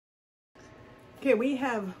Okay, we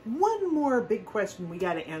have one more big question we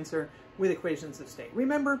got to answer with equations of state.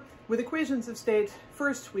 Remember, with equations of state,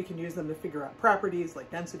 first we can use them to figure out properties like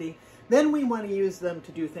density. Then we want to use them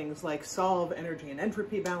to do things like solve energy and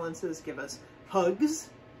entropy balances, give us hugs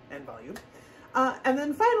and volume. And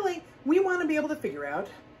then finally, we want to be able to figure out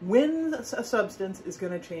when a substance is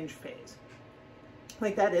going to change phase.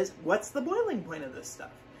 Like that is, what's the boiling point of this stuff?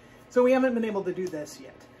 So we haven't been able to do this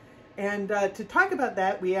yet. And to talk about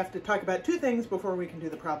that, we have to talk about two things before we can do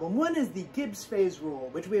the problem. One is the Gibbs phase rule,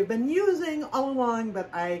 which we have been using all along, but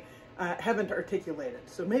I haven't articulated.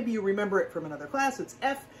 So maybe you remember it from another class. It's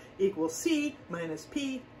F equals C minus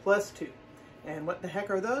P plus 2. And what the heck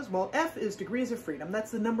are those? Well, F is degrees of freedom.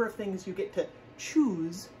 That's the number of things you get to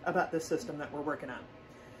choose about the system that we're working on.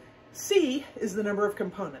 C is the number of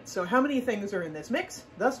components. So how many things are in this mix?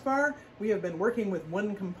 Thus far, we have been working with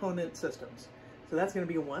one component systems. So that's going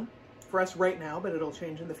to be a 1 for us right now, but it'll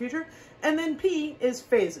change in the future. And then P is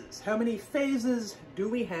phases. How many phases do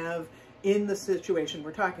we have in the situation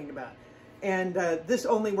we're talking about? And this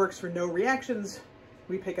only works for no reactions.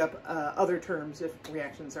 We pick up other terms if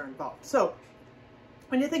reactions are involved. So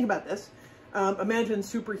when you think about this, imagine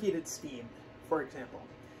superheated steam, for example.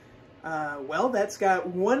 Well, that's got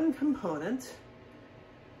one component,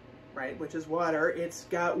 right, which is water. It's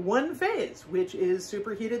got one phase, which is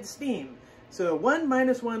superheated steam. So 1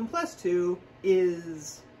 minus 1 plus 2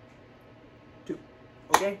 is 2,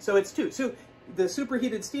 okay? So it's 2. So the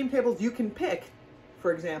superheated steam tables, you can pick,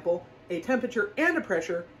 for example, a temperature and a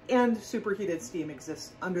pressure, and superheated steam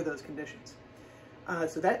exists under those conditions.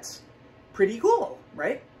 So that's pretty cool,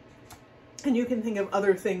 right? And you can think of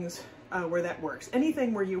other things where that works.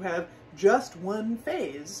 Anything where you have just one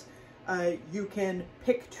phase, you can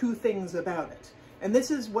pick two things about it. And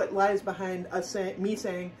this is what lies behind us me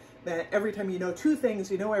saying that every time you know two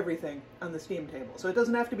things, you know everything on the steam table. So it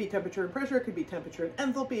doesn't have to be temperature and pressure, it could be temperature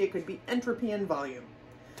and enthalpy, it could be entropy and volume.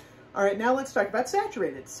 All right, now let's talk about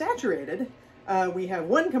saturated. Saturated, we have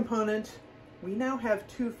one component, we now have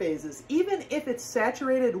two phases. Even if it's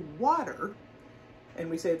saturated water, and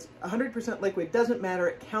we say it's 100% liquid, doesn't matter,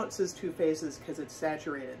 it counts as two phases because it's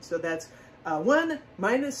saturated. So that's 1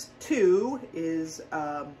 minus 2 is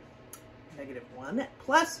 -1,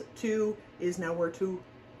 plus 2 is now we're to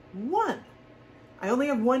 1. I only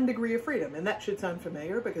have 1 degree of freedom, and that should sound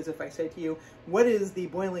familiar because if I say to you, what is the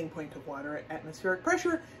boiling point of water at atmospheric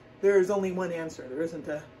pressure, there's only one answer. There isn't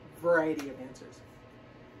a variety of answers.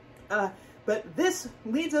 But this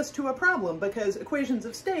leads us to a problem because equations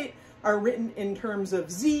of state are written in terms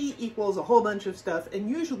of Z equals a whole bunch of stuff, and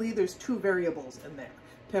usually there's two variables in there,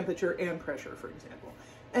 temperature and pressure, for example.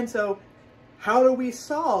 And so how do we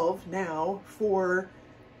solve now for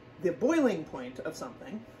the boiling point of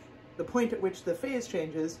something, the point at which the phase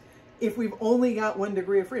changes, if we've only got 1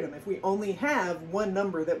 degree of freedom, if we only have one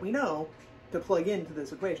number that we know to plug into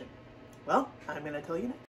this equation? Well, I'm going to tell you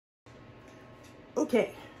next.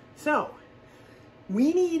 Okay, so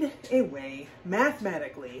we need a way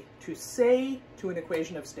mathematically to say to an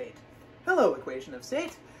equation of state, hello equation of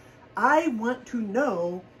state, I want to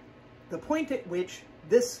know the point at which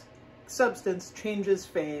this substance changes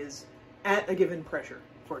phase at a given pressure,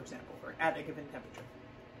 for example, or at a given temperature.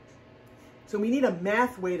 So we need a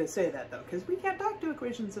math way to say that though, because we can't talk to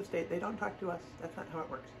equations of state, they don't talk to us, that's not how it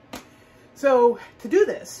works. So to do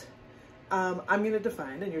this, I'm going to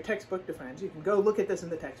define, and your textbook defines, you can go look at this in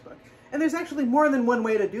the textbook. And there's actually more than one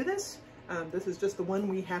way to do this. This is just the one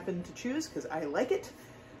we happen to choose because I like it.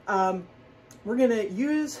 We're going to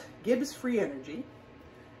use Gibbs free energy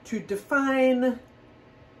to define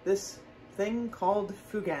this thing called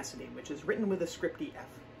fugacity, which is written with a scripty F.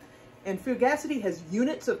 And fugacity has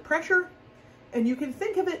units of pressure, and you can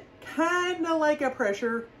think of it kind of like a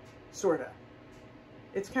pressure, sort of.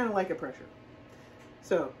 It's kind of like a pressure.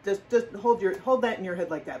 So just hold that in your head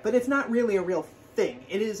like that. But it's not really a real thing.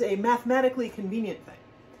 It is a mathematically convenient thing.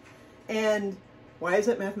 And why is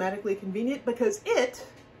it mathematically convenient? Because it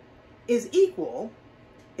is equal,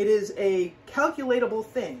 it is a calculatable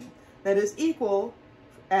thing that is equal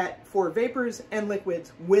for vapors and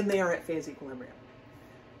liquids when they are at phase equilibrium.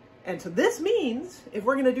 And so this means, if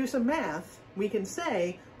we're going to do some math, we can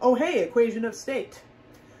say, oh hey, equation of state.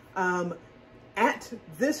 At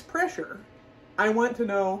this pressure, I want to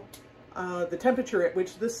know the temperature at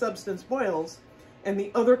which this substance boils, and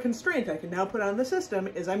the other constraint I can now put on the system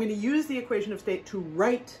is I'm going to use the equation of state to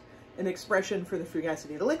write an expression for the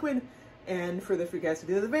fugacity of the liquid, and for the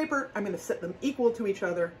fugacity of the vapor, I'm going to set them equal to each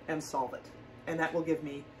other and solve it. And that will give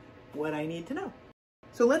me what I need to know.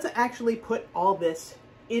 So let's actually put all this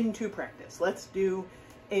into practice. Let's do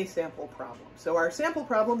a sample problem. So our sample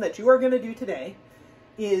problem that you are going to do today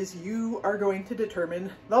is you are going to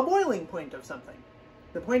determine the boiling point of something,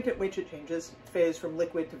 the point at which it changes phase from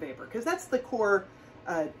liquid to vapor, because that's the core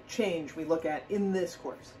change we look at in this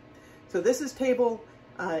course. So this is table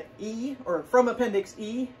E, or from Appendix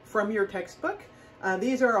E from your textbook.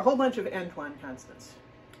 These are a whole bunch of Antoine constants,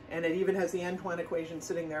 and it even has the Antoine equation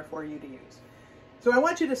sitting there for you to use. So I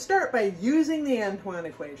want you to start by using the Antoine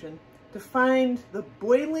equation to find the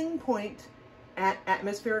boiling point at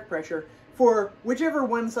atmospheric pressure for whichever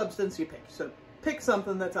one substance you pick. So pick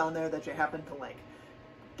something that's on there that you happen to like.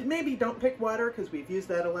 Maybe don't pick water because we've used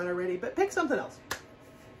that a lot already, but pick something else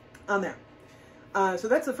on there. So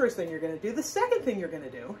that's the first thing you're going to do. The second thing you're going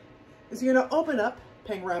to do is you're going to open up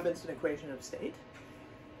Peng-Robinson equation of state,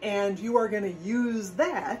 and you are going to use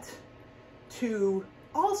that to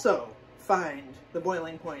also find the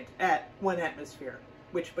boiling point at 1 atmosphere,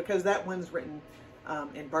 which, because that one's written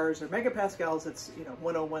in bars or megapascals, it's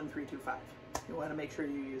 101.325. You want to make sure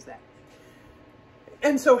you use that.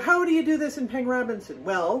 And so how do you do this in Peng-Robinson?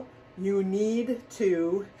 Well, you need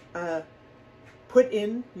to put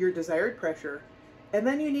in your desired pressure, and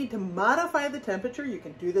then you need to modify the temperature. You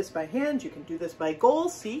can do this by hand, you can do this by goal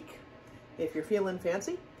seek, if you're feeling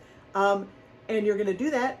fancy. And you're going to do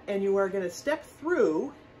that, and you are going to step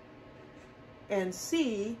through and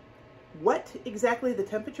see what exactly the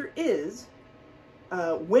temperature is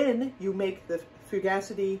when you make the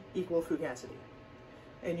fugacity equal fugacity.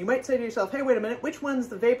 And you might say to yourself, hey, wait a minute, which one's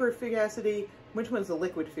the vapor fugacity, which one's the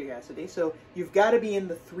liquid fugacity? So you've got to be in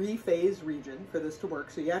the 3-phase region for this to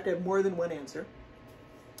work, so you have to have more than one answer.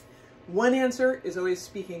 One answer is always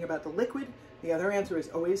speaking about the liquid, the other answer is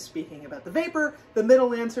always speaking about the vapor, the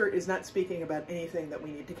middle answer is not speaking about anything that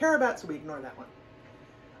we need to care about, so we ignore that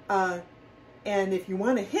one. And if you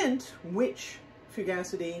want a hint which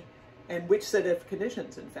fugacity and which set of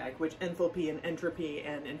conditions, in fact, which enthalpy and entropy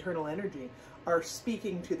and internal energy are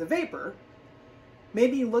speaking to the vapor,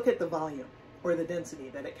 maybe you look at the volume or the density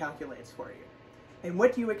that it calculates for you. And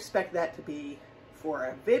what do you expect that to be for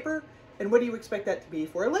a vapor, and what do you expect that to be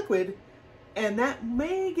for a liquid? And that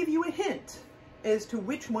may give you a hint as to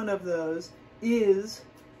which one of those is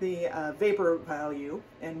the vapor value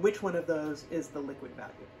and which one of those is the liquid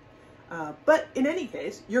value. But in any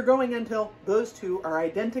case, you're going until those two are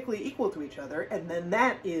identically equal to each other, and then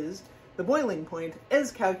that is the boiling point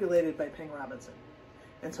as calculated by Peng-Robinson.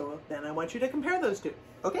 And so then I want you to compare those two.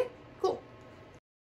 Okay, cool.